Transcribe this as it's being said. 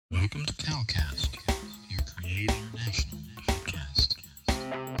Welcome to CalCast, your Create International podcast.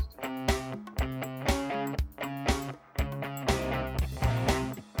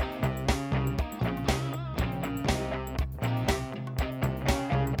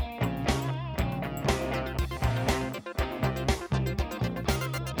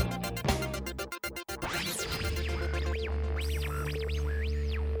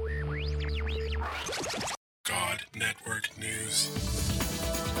 God Network News,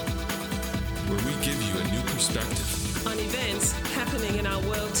 where we give you a new perspective on events happening in our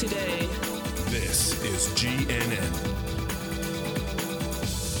world today. This is GNN.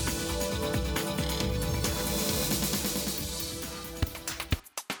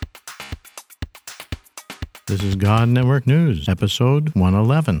 This is God Network News, episode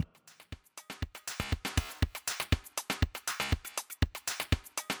 111.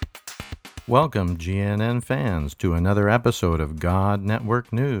 Welcome, GNN fans, to another episode of God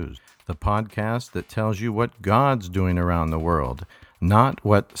Network News, the podcast that tells you what God's doing around the world. Not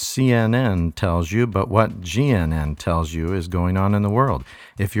what CNN tells you, but what GNN tells you is going on in the world.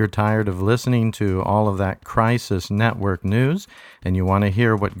 If you're tired of listening to all of that crisis network news and you want to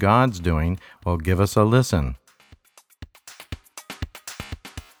hear what God's doing, well, give us a listen.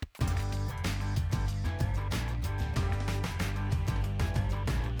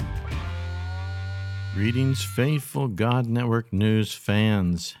 Greetings, faithful God Network News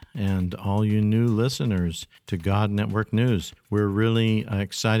fans and all you new listeners to God Network News. We're really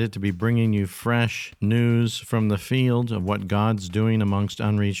excited to be bringing you fresh news from the field of what God's doing amongst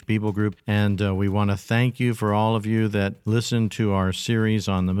Unreached People Group. And we want to thank you for all of you that listened to our series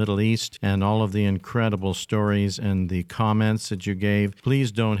on the Middle East and all of the incredible stories and the comments that you gave.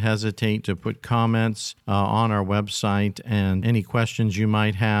 Please don't hesitate to put comments on our website and any questions you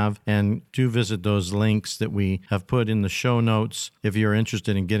might have. And do visit those links that we have put in the show notes if you're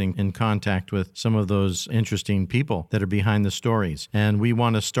interested in getting in contact with some of those interesting people that are behind the stories. And we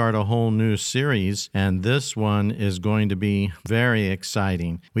want to start a whole new series, and this one is going to be very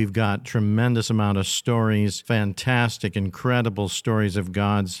exciting. We've got tremendous amount of stories, fantastic, incredible stories of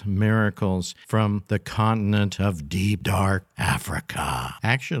God's miracles from the continent of deep, dark Africa.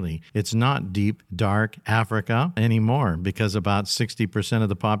 Actually, it's not deep, dark Africa anymore because about 60% of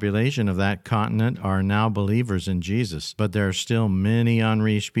the population of that continent are now believers in Jesus. But there are still many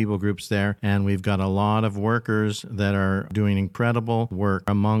unreached people groups there, and we've got a lot of workers that are doing incredible work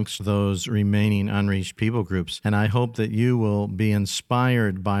amongst those remaining unreached people groups. And I hope that you will be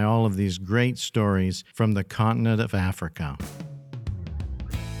inspired by all of these great stories from the continent of Africa.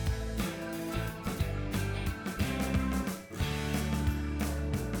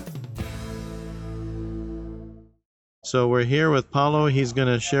 So we're here with Paulo. He's going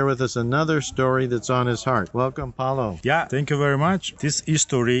to share with us another story that's on his heart. Welcome, Paulo. Yeah, thank you very much. This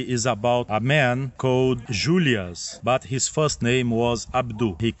story is about a man called Julius, but his first name was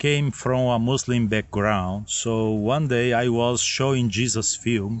Abdu. He came from a Muslim background. So one day I was showing Jesus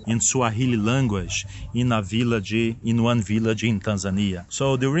film in Swahili language in one village in Tanzania.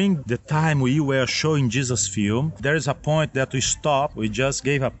 So during the time we were showing Jesus film, there is a point that we stopped. We just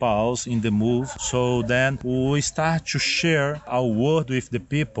gave a pause in the move. So then we start to share our word with the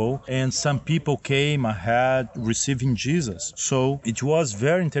people, and some people came ahead receiving Jesus. So it was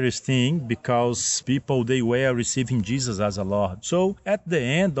very interesting because people, they were receiving Jesus as a Lord. So at the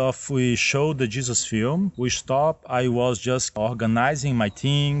end of we showed the Jesus film, we stopped. I was just organizing my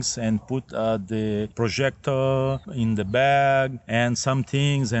things and put the projector in the bag and some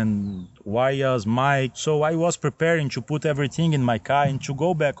things and wires, mic. So I was preparing to put everything in my car and to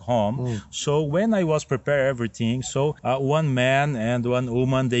go back home. So when I was preparing everything, so one man and one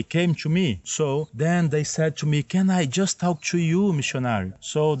woman, they came to me. So then they said to me, "Can I just talk to you, missionary?"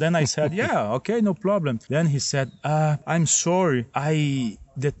 So then I said, "Yeah, okay, no problem." Then he said, "I'm sorry.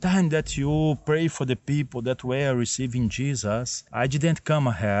 The time that you pray for the people that were receiving Jesus, I didn't come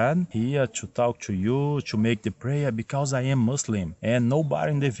ahead here to talk to you, to make the prayer, because I am Muslim. And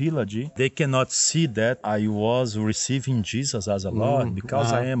nobody in the village, they cannot see that I was receiving Jesus as a Lord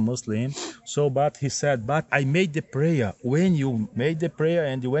because I am Muslim." So, but he said, "But I made the prayer. When you made the prayer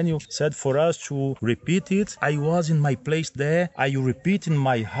and when you said for us to repeat it, I was in my place there. I repeat in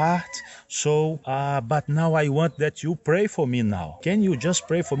my heart. So, but now I want that you pray for me now. Can you just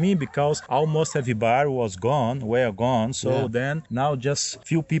pray for me? Because almost everybody were gone. So then now just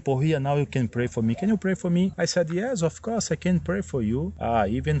few people here. Now you can pray for me. Can you pray for me? I said, yes, of course I can pray for you,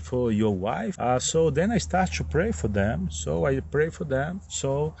 even for your wife. So then I start to pray for them. So I pray for them.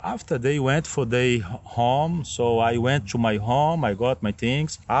 So after they went for their home, so I went to my home, I got my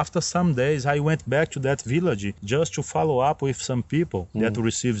things. After some days, I went back to that village just to follow up with some people that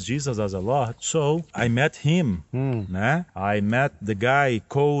received Jesus as a Lord. So I met him. I met the guy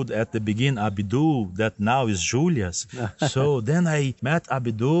called at the beginning Abdu, that now is Julius. So then I met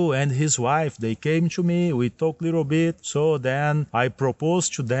Abdu and his wife. They came to me, we talked a little bit. So then I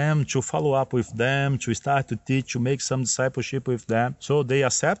proposed to them to follow up with them, to start to teach, to make some discipleship with them. So they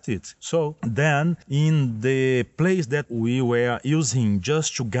accepted. So then in the place that we were using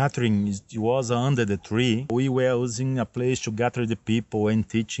just to gathering, it was under the tree. We were using a place to gather the people and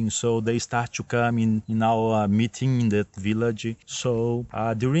teaching. So they start to come in our meeting in that village. So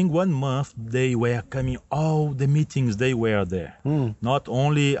during 1 month, they were coming, all the meetings, they were there. Not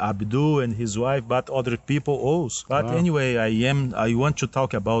only Abdu and his wife, but other people also. But anyway, I want to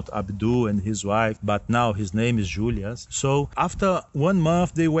talk about Abdu and his wife, but now his name is Julius. So after 1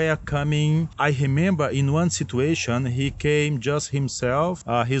 month, they were coming. I remember in one situation, he came just himself.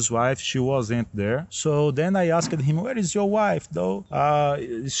 His wife, she wasn't there. So then I asked him, where is your wife though?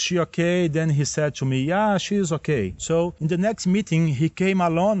 Is she okay? Then he said to me, yeah, she is okay. So in the next meeting, he came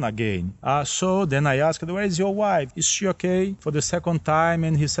alone again. So then I asked, where is your wife? Is she okay? For the second time,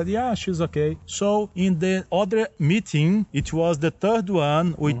 and he said, yeah, she's okay. So in the other meeting, it was the third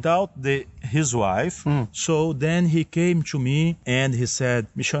one without his wife. So then he came to me and he said,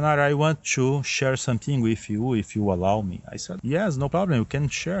 missionary, I want to share something with you if you allow me. I said, yes, no problem. You can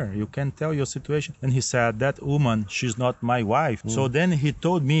share. You can tell your situation. And he said, that woman, she's not my wife. So then he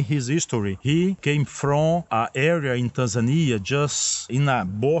told me his history. He came from an area in Tanzania, just in a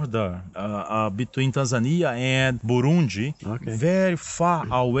border between Tanzania and Burundi, very far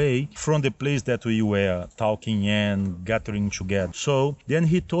away from the place that we were talking and gathering together. So then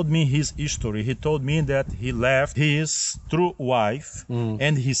he told me his history. He told me that he left his true wife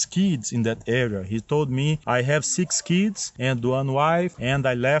and his kids in that area. He told me, I have 6 kids and 1 wife, and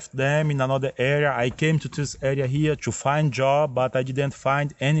I left them in another area. I came to this area here to find job, but I didn't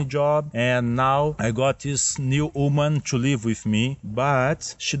find any job. And now I got this new woman to live with me,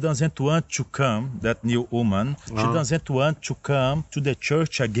 but she doesn't want to come, that new woman. She doesn't want to come to the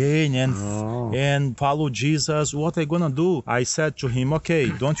church again and follow Jesus. What are you gonna do? I said to him, okay,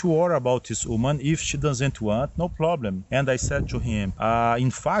 don't you worry about this woman. If she doesn't want, no problem. And I said to him,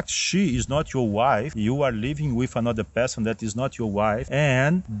 in fact, she is not your wife. You are living with another person that is not your wife.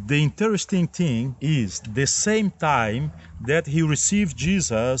 And the interesting thing is, the same time that he received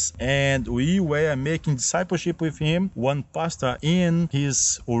Jesus and we were making discipleship with him, one pastor in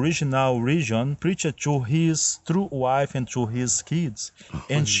his original region preached to his true wife and to his kids.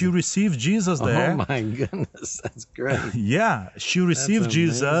 And she received Jesus there. Oh my goodness, that's great. Yeah, she received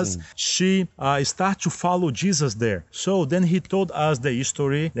Jesus. She started to follow Jesus there. So then he told us the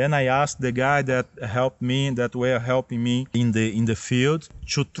history. Then I asked the guy that helped me, that were helping me in the field,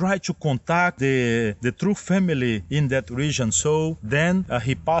 to try to contact the true family in that region. So then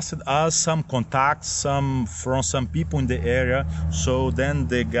he passed us some contacts from some people in the area. So then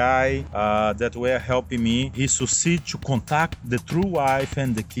the guy that were helping me, he succeeded to contact the true wife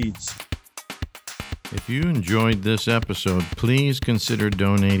and the kids. If you enjoyed this episode, please consider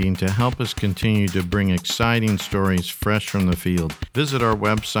donating to help us continue to bring exciting stories fresh from the field. Visit our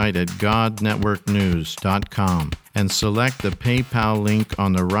website at godnetworknews.com and select the PayPal link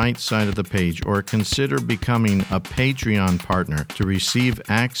on the right side of the page, or consider becoming a Patreon partner to receive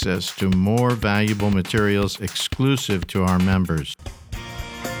access to more valuable materials exclusive to our members.